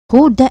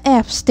Who the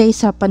F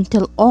stays up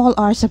until all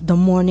hours of the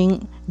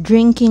morning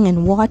drinking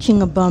and watching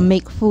a bum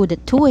make food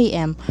at 2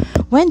 a.m.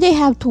 when they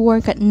have to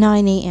work at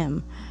 9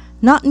 a.m.?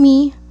 Not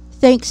me.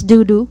 Thanks,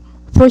 Dudu,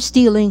 for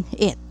stealing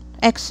it.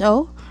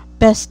 XO,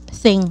 best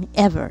thing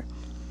ever.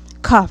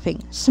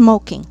 Coughing,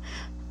 smoking,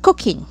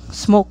 cooking,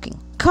 smoking,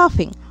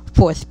 coughing.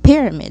 Fourth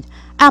pyramid.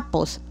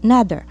 Apples,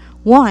 nether.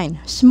 Wine,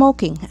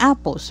 smoking,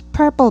 apples,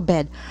 purple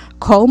bed.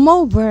 Comb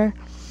over.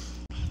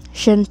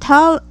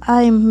 Chantal,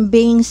 I'm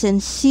being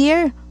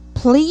sincere.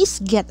 Please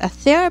get a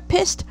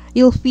therapist.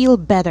 You'll feel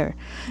better.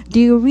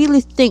 Do you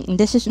really think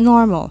this is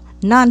normal?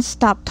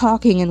 Non-stop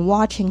talking and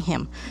watching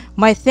him.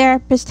 My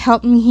therapist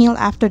helped me heal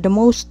after the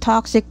most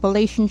toxic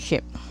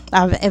relationship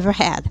I've ever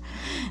had.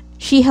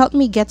 She helped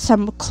me get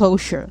some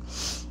closure.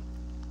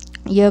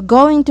 You're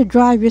going to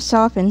drive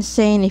yourself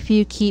insane if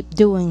you keep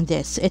doing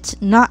this. It's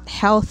not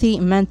healthy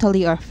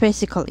mentally or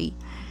physically.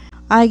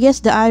 I guess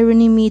the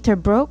irony meter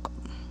broke.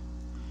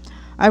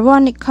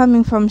 Ironic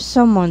coming from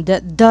someone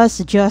that does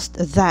just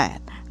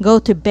that. Go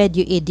to bed,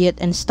 you idiot,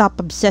 and stop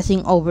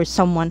obsessing over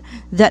someone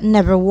that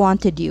never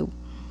wanted you.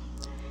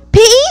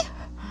 P?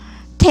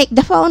 Take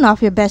the phone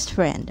off your best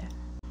friend.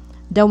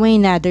 The way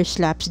Nader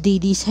slaps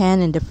Didi's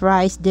hand in the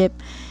fries dip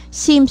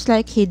seems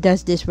like he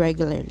does this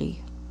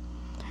regularly.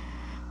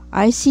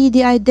 I see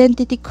the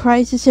identity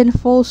crisis in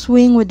full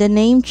swing with the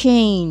name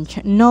change.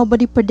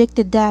 Nobody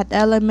predicted that,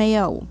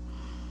 LMAO.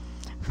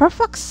 For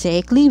fuck's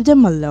sake, leave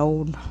them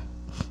alone.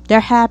 They're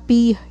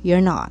happy,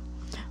 you're not.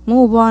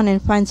 Move on and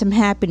find some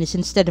happiness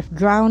instead of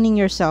drowning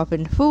yourself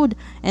in food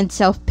and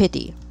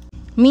self-pity.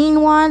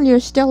 Meanwhile, you're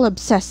still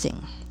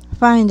obsessing.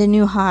 Find a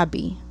new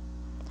hobby.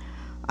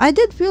 I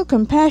did feel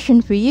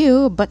compassion for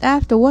you, but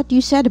after what you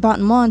said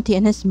about Monty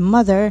and his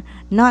mother,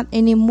 not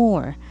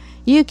anymore.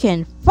 You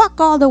can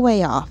fuck all the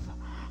way off.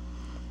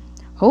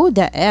 Who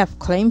the F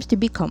claims to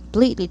be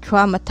completely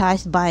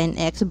traumatized by an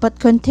ex but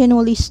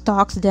continually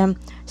stalks them,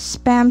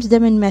 spams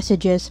them in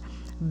messages,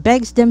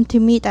 begs them to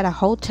meet at a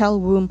hotel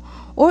room,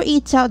 or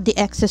eats out the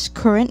ex's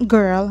current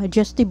girl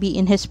just to be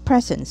in his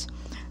presence?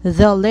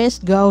 The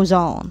list goes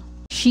on.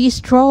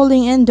 She's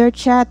trolling in their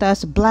chat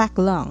as Black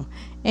Lung.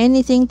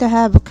 Anything to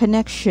have a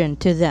connection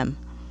to them.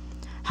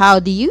 How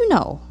do you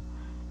know?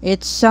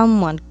 It's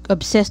someone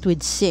obsessed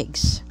with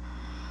cigs.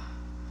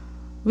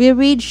 We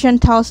read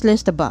Chantal's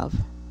list above.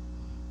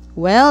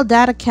 Well,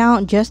 that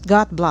account just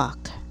got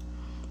blocked.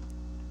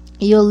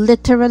 You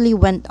literally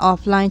went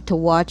offline to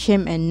watch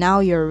him and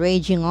now you're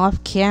raging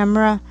off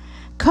camera?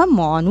 Come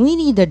on, we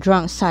need a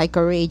drunk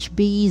psycho rage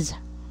bees.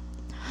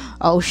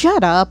 Oh,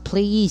 shut up,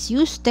 please.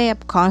 You stay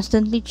up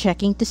constantly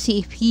checking to see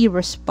if he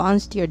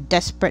responds to your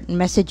desperate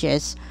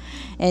messages.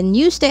 And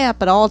you stay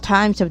up at all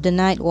times of the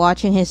night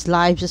watching his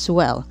lives as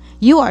well.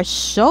 You are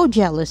so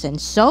jealous and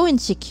so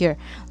insecure.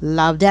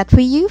 Love that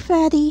for you,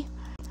 fatty.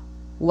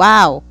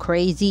 Wow,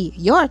 crazy.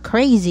 You're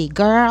crazy,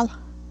 girl.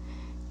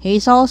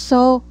 He's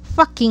also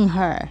fucking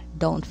her.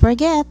 Don't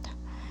forget.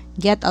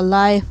 Get a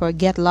life or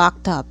get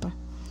locked up.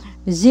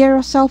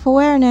 Zero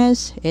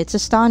self-awareness. It's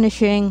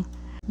astonishing.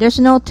 There's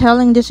no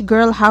telling this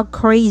girl how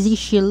crazy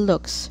she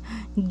looks.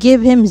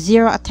 Give him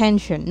zero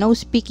attention. No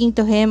speaking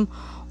to him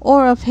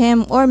or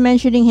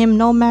mentioning him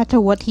no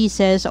matter what he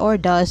says or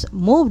does.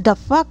 Move the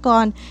fuck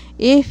on.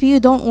 If you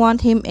don't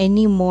want him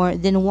anymore,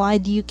 then why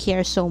do you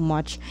care so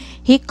much?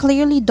 He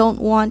clearly don't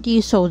want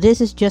you, so this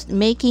is just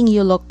making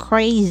you look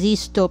crazy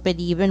stupid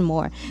even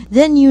more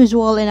than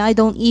usual, and I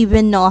don't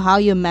even know how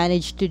you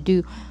managed to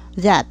do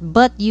that,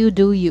 but you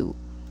do you.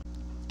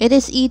 It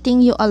is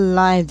eating you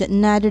alive that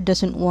Nader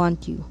doesn't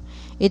want you.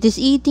 It is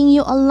eating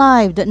you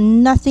alive that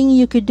nothing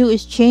you could do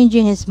is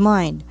changing his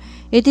mind.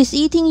 It is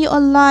eating you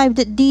alive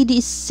that Didi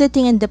is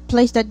sitting in the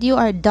place that you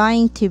are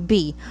dying to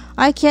be.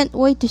 I can't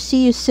wait to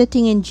see you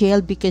sitting in jail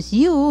because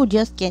you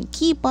just can't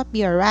keep up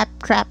your rat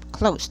trap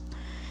closed.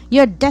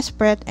 You're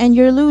desperate and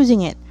you're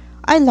losing it.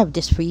 I love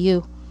this for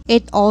you.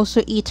 It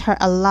also eats her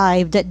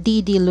alive that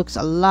Didi looks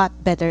a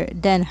lot better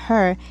than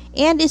her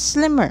and is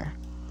slimmer.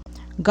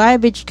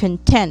 Garbage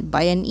content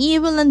by an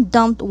evil and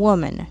dumped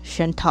woman,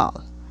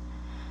 Chantal.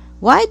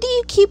 Why do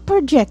you keep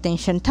projecting,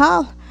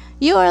 Chantal?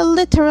 You are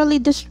literally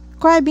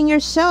describing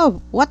yourself.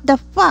 What the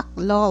fuck,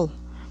 lol.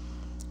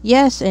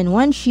 Yes, and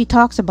when she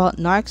talks about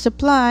narc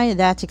supply,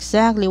 that's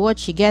exactly what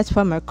she gets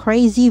from her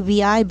crazy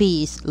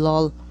VIBs,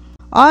 lol.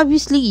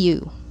 Obviously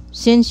you,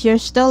 since you're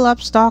still up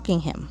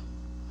stalking him.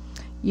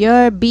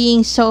 Your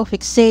being so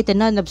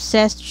fixated and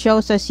obsessed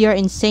shows us you're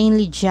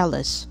insanely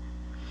jealous.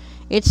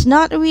 It's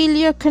not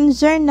really your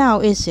concern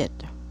now, is it?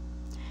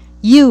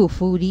 You,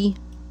 Foodie.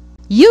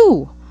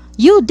 You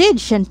did,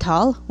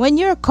 Chantal, when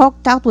you're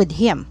coked out with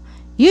him.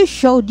 You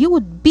showed you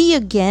would be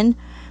again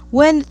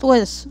when it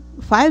was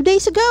 5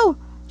 days ago.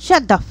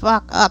 Shut the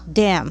fuck up,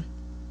 damn.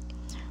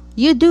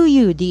 You do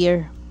you,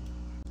 dear.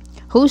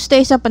 Who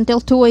stays up until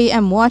 2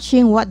 a.m.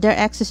 watching what their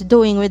ex is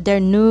doing with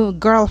their new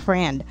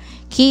girlfriend?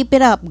 Keep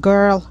it up,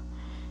 girl.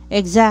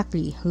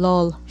 Exactly,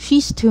 lol.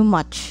 She's too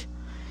much.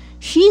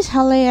 She's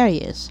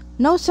hilarious.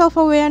 No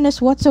self-awareness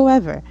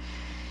whatsoever.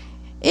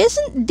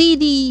 Isn't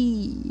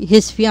Didi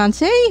his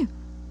fiancée?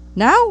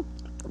 Now?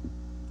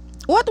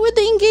 What with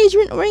the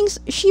engagement rings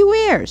she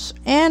wears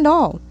and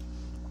all.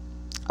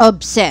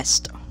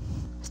 Obsessed.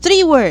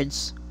 3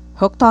 words.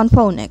 Hooked on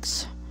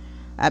phonics.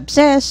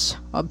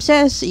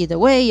 Obsess, either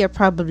way, you're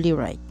probably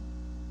right.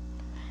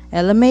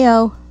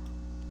 LMAO.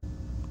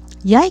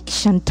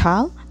 Yikes,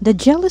 Chantal. The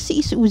jealousy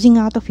is oozing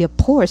out of your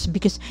pores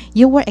because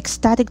you were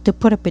ecstatic to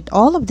put up with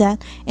all of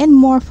that and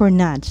more for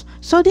Nads.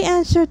 So the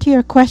answer to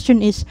your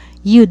question is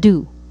you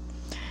do.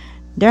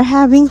 They're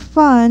having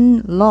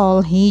fun,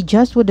 lol. He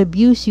just would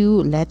abuse you.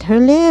 Let her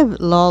live,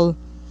 lol.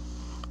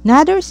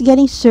 Nader is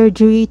getting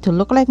surgery to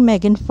look like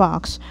Megan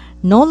Fox.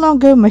 No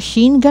longer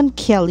Machine Gun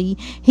Kelly.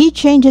 He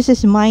changes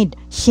his mind.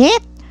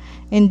 Shit!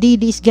 And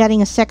Didi's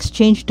getting a sex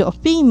change to a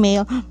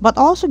female, but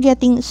also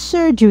getting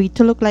surgery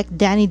to look like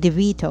Danny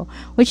DeVito,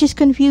 which is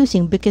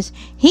confusing because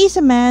he's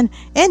a man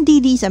and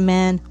Didi's a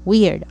man.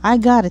 Weird. I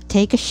gotta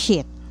take a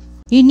shit.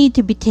 You need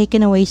to be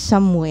taken away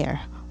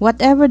somewhere.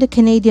 Whatever the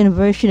Canadian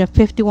version of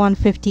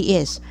 5150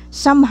 is,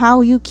 somehow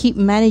you keep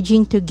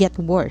managing to get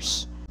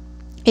worse.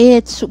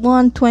 It's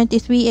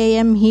 1:23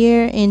 a.m.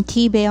 here in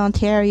Tibet,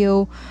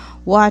 Ontario.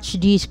 Watch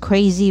these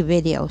crazy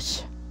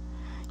videos.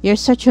 You're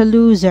such a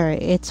loser.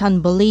 It's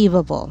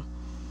unbelievable.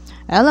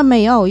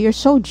 LMAO, you're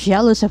so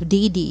jealous of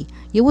Didi.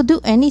 You would do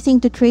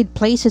anything to trade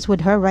places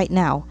with her right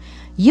now.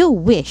 You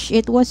wish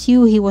it was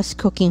you he was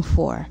cooking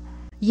for.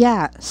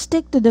 Yeah,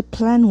 stick to the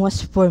plan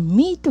was for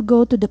me to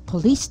go to the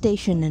police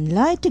station and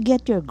lie to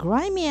get your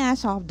grimy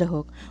ass off the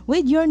hook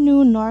with your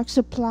new narc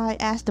supply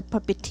as the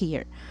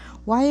puppeteer.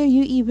 Why are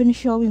you even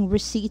showing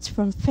receipts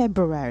from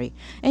February?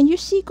 And you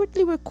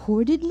secretly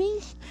recorded me?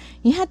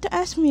 You had to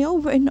ask me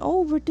over and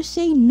over to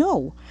say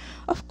no.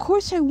 Of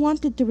course I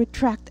wanted to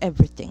retract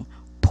everything.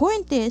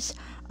 Point is,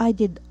 I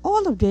did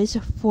all of this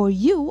for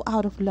you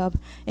out of love,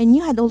 and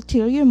you had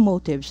ulterior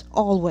motives,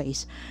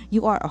 always.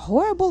 You are a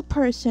horrible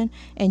person,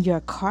 and your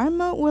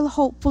karma will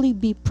hopefully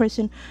be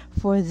prison,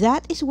 for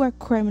that is where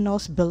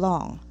criminals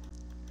belong.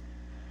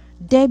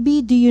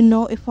 Debbie, do you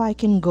know if I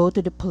can go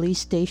to the police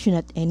station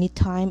at any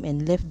time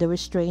and lift the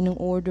restraining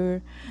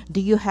order?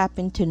 Do you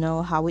happen to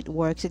know how it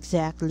works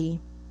exactly?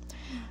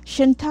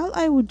 Chantal,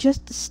 I would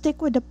just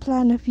stick with the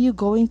plan of you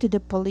going to the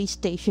police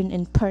station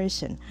in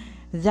person.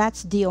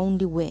 That's the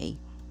only way.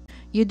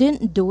 You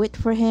didn't do it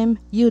for him,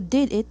 you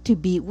did it to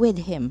be with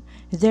him.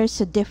 There's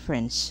a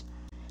difference.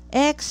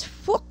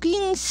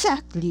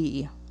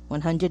 Fucking-exactly.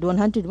 100,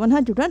 100,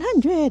 100,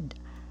 100.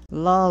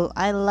 Lol,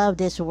 I love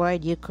this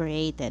word you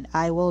created.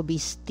 I will be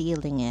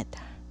stealing it.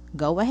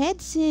 Go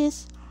ahead,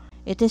 sis.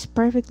 It is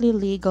perfectly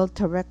legal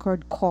to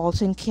record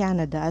calls in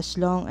Canada as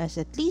long as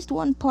at least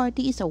one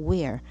party is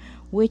aware,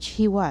 which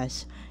he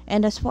was.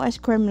 And as far as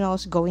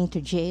criminals going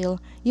to jail,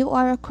 you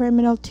are a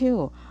criminal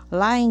too.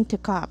 Lying to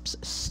cops,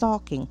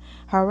 stalking,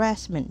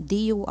 harassment,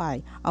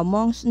 DUI,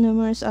 amongst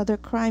numerous other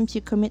crimes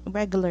you commit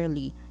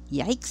regularly.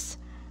 Yikes!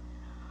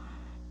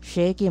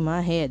 Shaking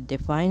my head,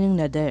 defining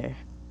Nader.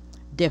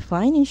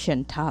 Defining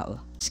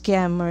Chantal.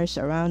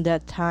 Scammers around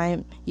that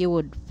time, you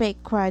would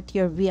fake cry to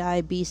your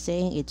VIB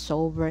saying it's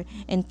over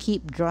and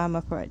keep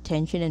drama for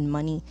attention and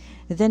money,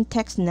 then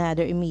text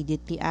Nader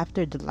immediately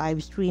after the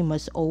live stream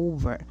was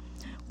over.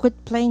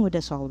 Quit playing with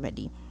us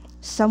already.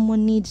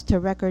 Someone needs to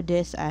record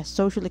this as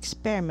social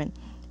experiment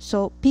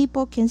so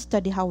people can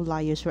study how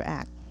liars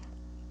react.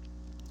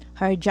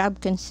 Her job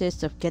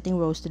consists of getting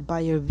roasted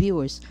by your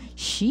viewers.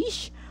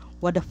 Sheesh,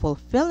 what a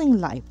fulfilling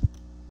life.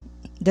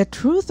 The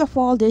truth of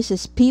all this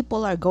is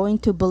people are going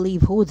to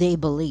believe who they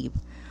believe.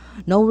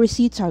 No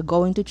receipts are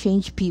going to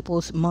change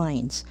people's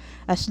minds.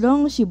 As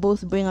long as you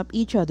both bring up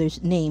each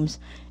other's names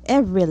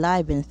every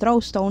live and throw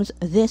stones,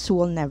 this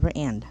will never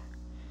end.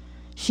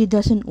 She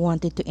doesn't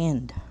want it to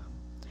end.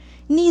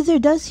 Neither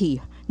does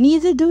he.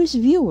 Neither do his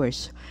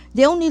viewers.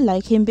 They only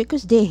like him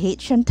because they hate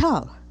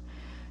Chantal.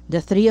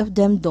 The 3 of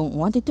them don't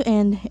want it to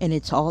end, and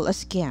it's all a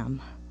scam.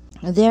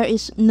 There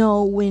is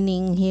no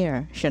winning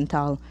here,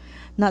 Chantal.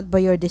 Not by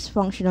your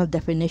dysfunctional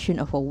definition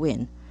of a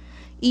win.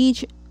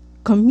 Each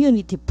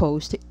community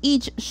post,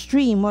 each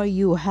stream where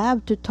you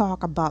have to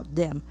talk about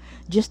them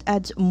just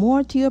adds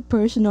more to your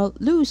personal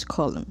lose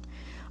column.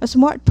 A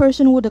smart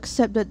person would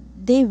accept that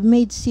they've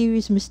made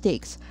serious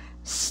mistakes.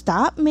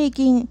 Stop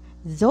making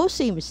those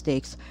same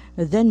mistakes,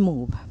 then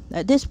move.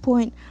 At this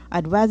point,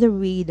 I'd rather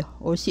read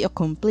or see a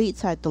complete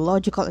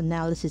psychological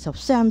analysis of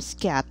Sam's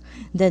cat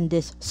than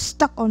this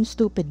stuck on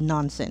stupid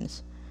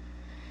nonsense.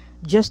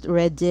 Just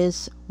read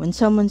this. When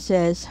someone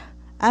says,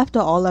 after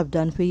all I've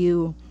done for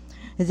you,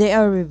 they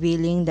are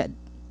revealing that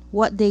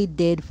what they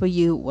did for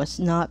you was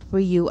not for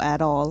you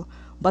at all,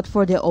 but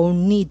for their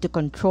own need to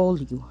control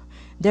you.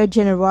 Their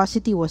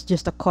generosity was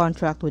just a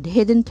contract with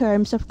hidden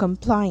terms of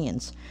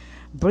compliance.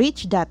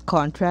 Breach that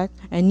contract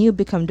and you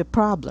become the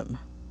problem.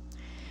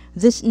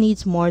 This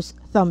needs more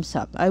thumbs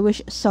up. I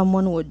wish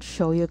someone would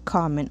show your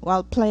comment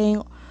while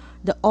playing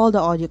all the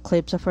audio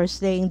clips of her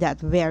saying that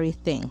very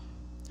thing.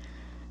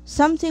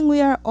 Something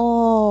we are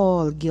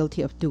all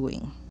guilty of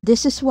doing.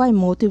 This is why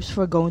motives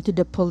for going to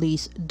the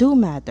police do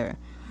matter.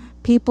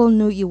 People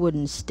knew you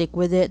wouldn't stick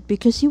with it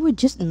because you were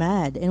just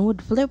mad and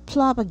would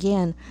flip-flop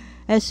again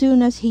as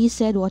soon as he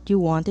said what you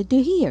wanted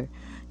to hear.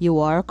 You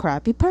are a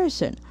crappy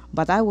person,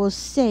 but I will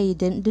say you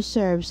didn't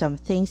deserve some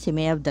things he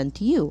may have done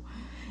to you.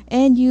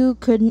 And you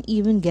couldn't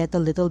even get a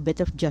little bit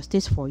of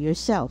justice for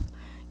yourself.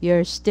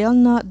 You're still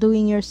not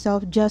doing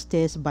yourself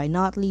justice by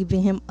not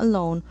leaving him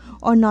alone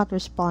or not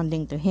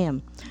responding to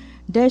him.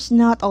 There's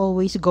not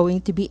always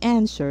going to be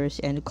answers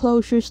and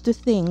closures to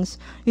things.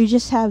 You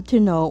just have to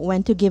know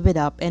when to give it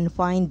up and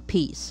find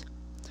peace.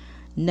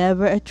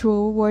 Never a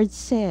truer word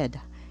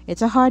said.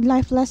 It's a hard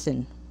life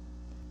lesson.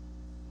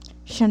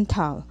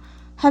 Chantal,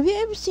 have you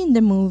ever seen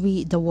the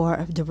movie The War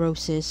of the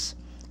Roses?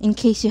 In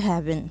case you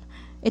haven't,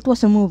 it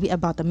was a movie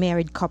about a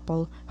married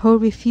couple who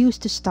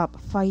refused to stop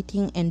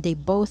fighting and they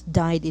both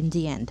died in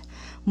the end.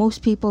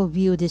 Most people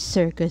view this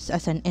circus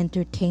as an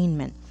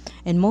entertainment,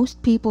 and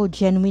most people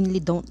genuinely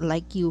don't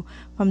like you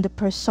from the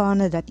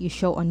persona that you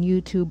show on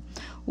YouTube,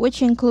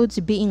 which includes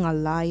being a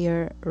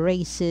liar,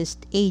 racist,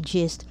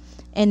 ageist,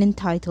 and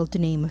entitled to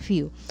name a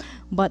few.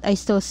 But I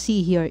still see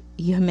your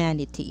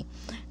humanity.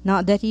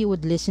 Not that you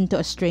would listen to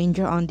a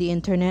stranger on the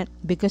internet,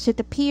 because it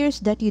appears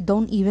that you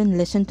don't even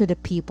listen to the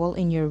people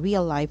in your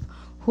real life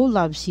who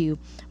loves you,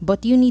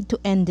 but you need to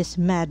end this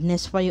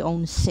madness for your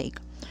own sake.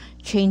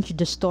 Change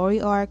the story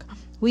arc.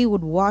 We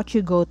would watch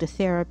you go to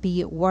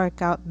therapy,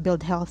 work out,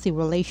 build healthy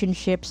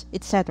relationships,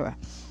 etc.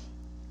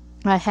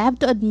 I have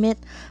to admit,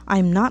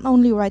 I'm not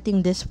only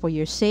writing this for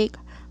your sake,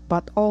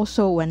 but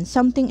also when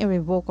something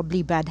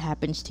irrevocably bad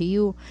happens to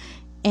you,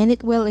 and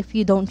it will if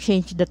you don't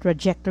change the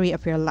trajectory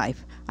of your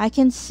life. I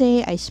can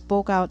say I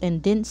spoke out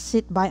and didn't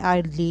sit by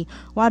idly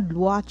while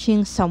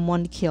watching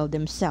someone kill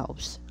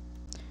themselves.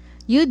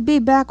 You'd be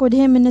back with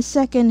him in a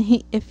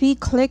second if he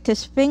clicked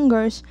his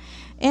fingers,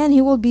 and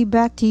he will be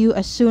back to you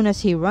as soon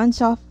as he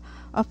runs off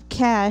of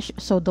cash,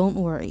 so don't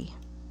worry.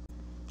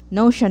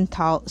 No,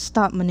 Chantal,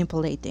 stop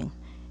manipulating.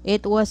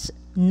 It was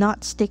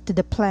not stick to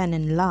the plan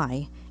and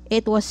lie.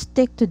 It was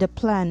stick to the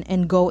plan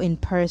and go in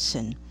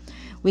person.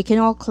 We can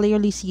all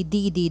clearly see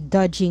Dee Dee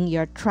dodging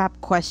your trap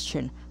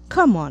question.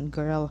 Come on,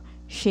 girl,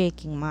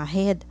 shaking my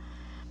head.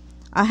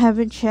 I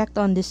haven't checked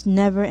on this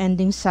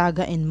never-ending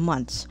saga in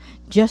months,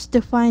 just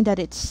to find that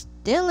it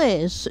still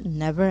is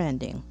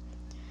never-ending.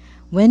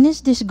 When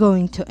is this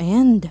going to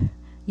end?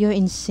 You're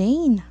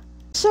insane.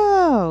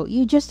 So,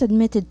 you just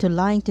admitted to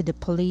lying to the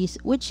police,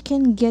 which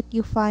can get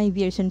you 5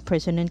 years in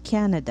prison in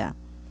Canada.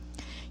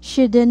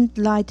 She didn't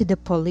lie to the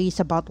police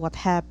about what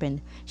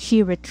happened.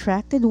 She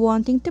retracted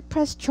wanting to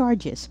press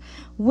charges.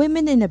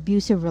 Women in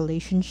abusive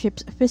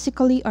relationships,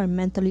 physically or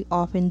mentally,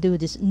 often do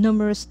this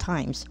numerous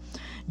times.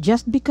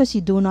 Just because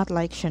you do not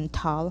like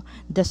Chantal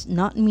does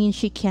not mean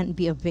she can't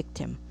be a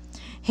victim.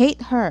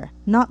 Hate her,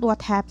 not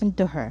what happened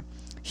to her.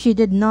 She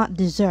did not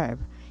deserve.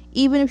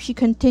 Even if she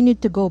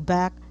continued to go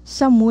back,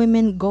 some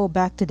women go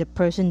back to the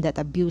person that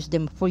abused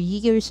them for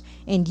years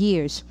and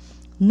years.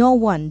 No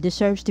one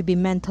deserves to be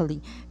mentally,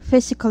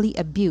 physically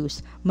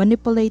abused,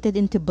 manipulated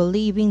into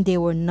believing they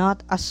were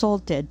not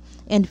assaulted,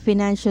 and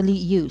financially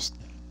used.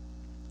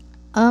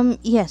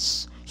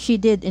 Yes, she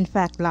did in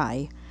fact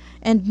lie.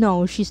 And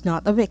no, she's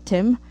not a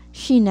victim.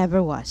 She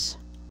never was.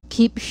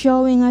 Keep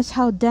showing us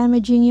how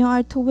damaging you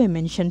are to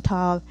women,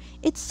 Chantal.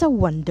 It's a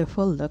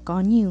wonderful look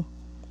on you.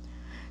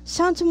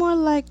 Sounds more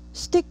like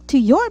stick to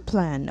your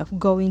plan of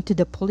going to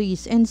the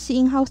police and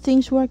seeing how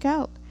things work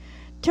out.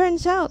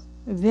 Turns out,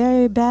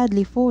 very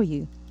badly for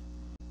you.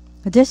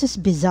 This is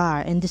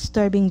bizarre and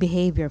disturbing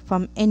behavior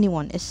from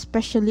anyone,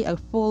 especially a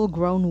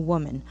full-grown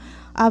woman.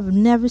 I've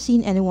never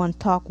seen anyone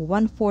talk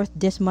 1/4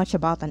 this much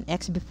about an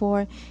ex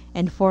before,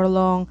 and for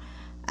long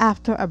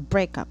after a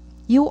breakup.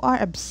 You are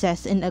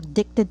obsessed and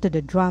addicted to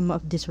the drama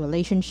of this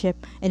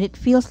relationship, and it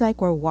feels like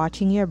we're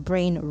watching your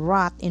brain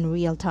rot in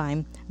real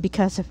time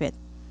because of it.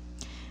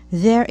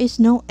 There is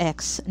no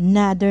ex,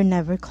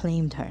 never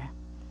claimed her.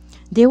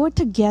 They were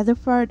together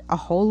for a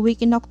whole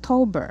week in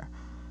October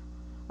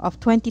of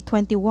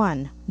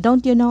 2021.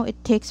 Don't you know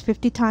it takes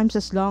 50 times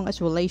as long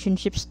as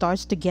relationship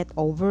starts to get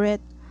over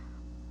it?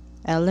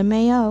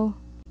 LMAO.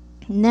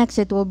 Next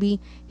it will be,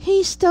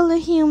 he's still a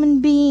human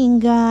being,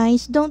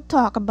 guys. Don't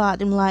talk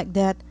about him like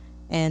that.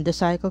 And the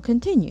cycle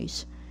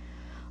continues.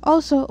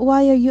 Also,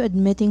 why are you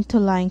admitting to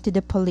lying to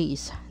the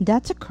police?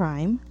 That's a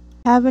crime.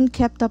 Haven't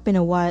kept up in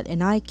a while,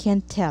 and I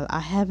can tell I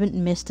haven't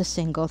missed a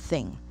single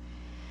thing.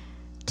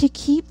 To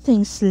keep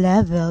things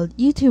leveled,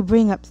 you two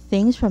bring up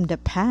things from the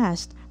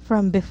past,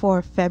 from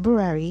before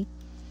February.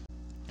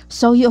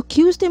 So you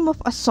accused him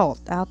of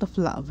assault out of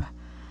love.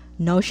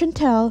 No,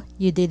 Chantal,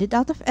 you did it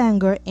out of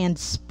anger and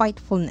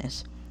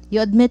spitefulness.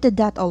 You admitted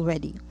that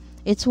already.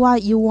 It's why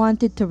you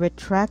wanted to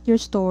retract your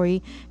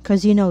story,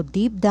 cause you know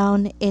deep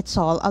down it's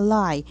all a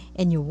lie.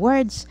 In your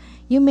words,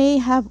 you may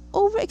have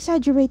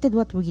over-exaggerated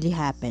what really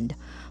happened.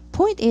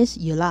 Point is,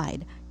 you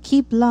lied.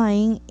 Keep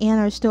lying and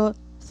are still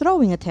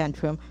throwing a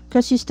tantrum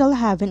cause you still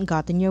haven't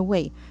gotten your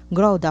way.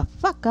 Grow the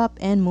fuck up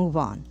and move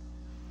on.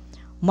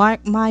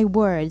 Mark my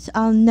words,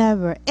 I'll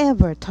never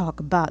ever talk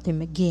about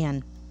him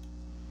again.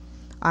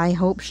 I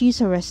hope she's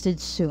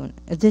arrested soon.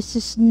 This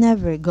is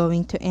never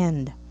going to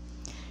end.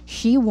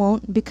 She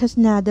won't because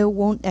Nada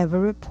won't ever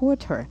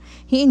report her.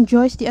 He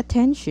enjoys the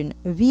attention,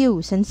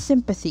 views, and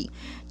sympathy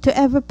to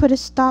ever put a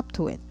stop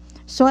to it.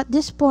 So at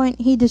this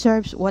point, he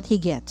deserves what he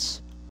gets.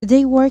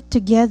 They work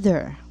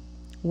together.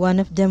 One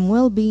of them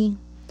will be.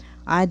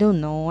 I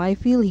don't know, I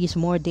feel he's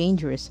more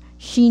dangerous.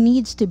 She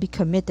needs to be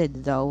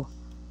committed though.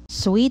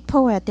 Sweet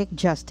poetic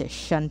justice,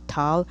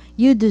 Chantal.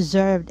 You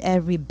deserved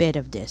every bit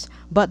of this,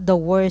 but the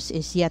worst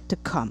is yet to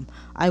come.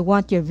 I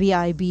want your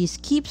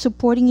VIBs keep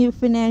supporting you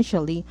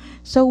financially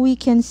so we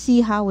can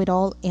see how it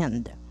all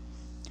ends.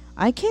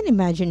 I can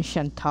imagine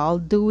Chantal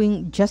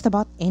doing just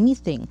about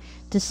anything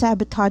to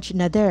sabotage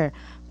Nader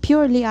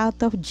purely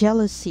out of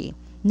jealousy.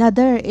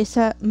 Nader is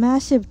a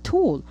massive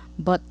tool,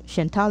 but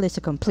Chantal is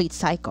a complete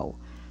psycho.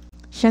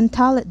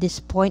 Chantal, at this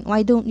point,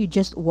 why don't you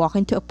just walk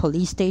into a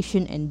police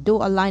station and do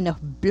a line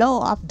of blow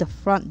off the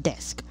front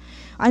desk?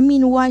 I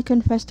mean, why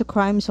confess to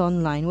crimes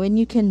online when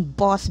you can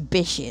boss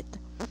bish it?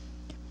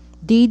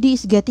 Didi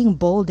is getting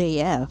bold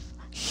AF.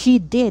 She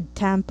did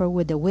tamper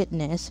with the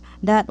witness.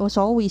 That was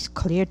always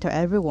clear to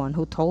everyone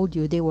who told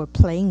you they were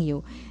playing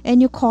you,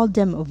 and you called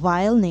them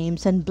vile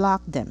names and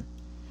blocked them.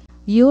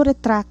 You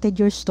retracted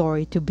your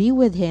story to be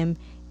with him,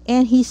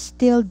 and he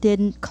still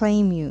didn't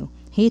claim you.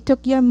 He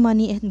took your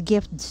money and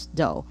gifts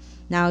though.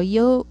 Now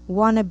you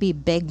wanna be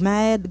big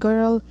mad,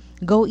 girl?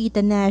 Go eat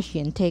a nashi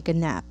and take a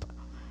nap.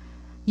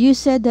 You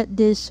said that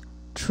this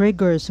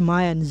triggers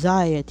my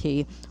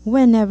anxiety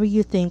whenever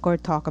you think or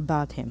talk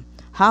about him.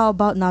 How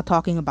about not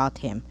talking about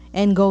him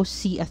and go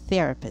see a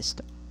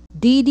therapist?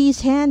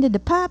 Didi's handed the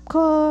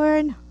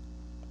popcorn.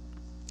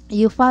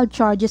 You filed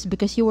charges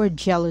because you were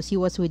jealous he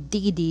was with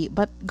Didi,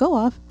 but go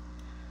off.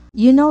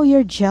 You know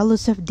you're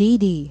jealous of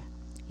Didi.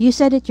 You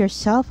said it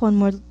yourself on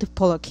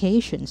multiple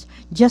occasions.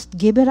 Just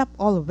give it up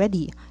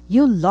already.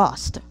 You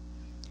lost.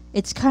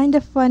 It's kind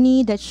of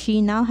funny that she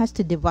now has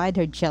to divide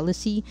her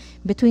jealousy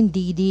between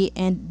Didi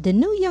and the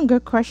new younger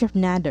crush of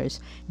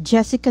Nader's,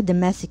 Jessica de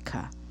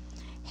Messica.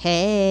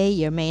 Hey,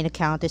 your main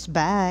account is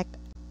back.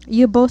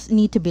 You both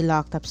need to be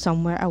locked up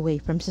somewhere away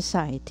from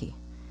society.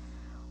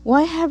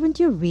 Why haven't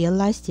you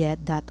realized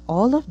yet that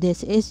all of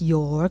this is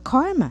your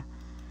karma?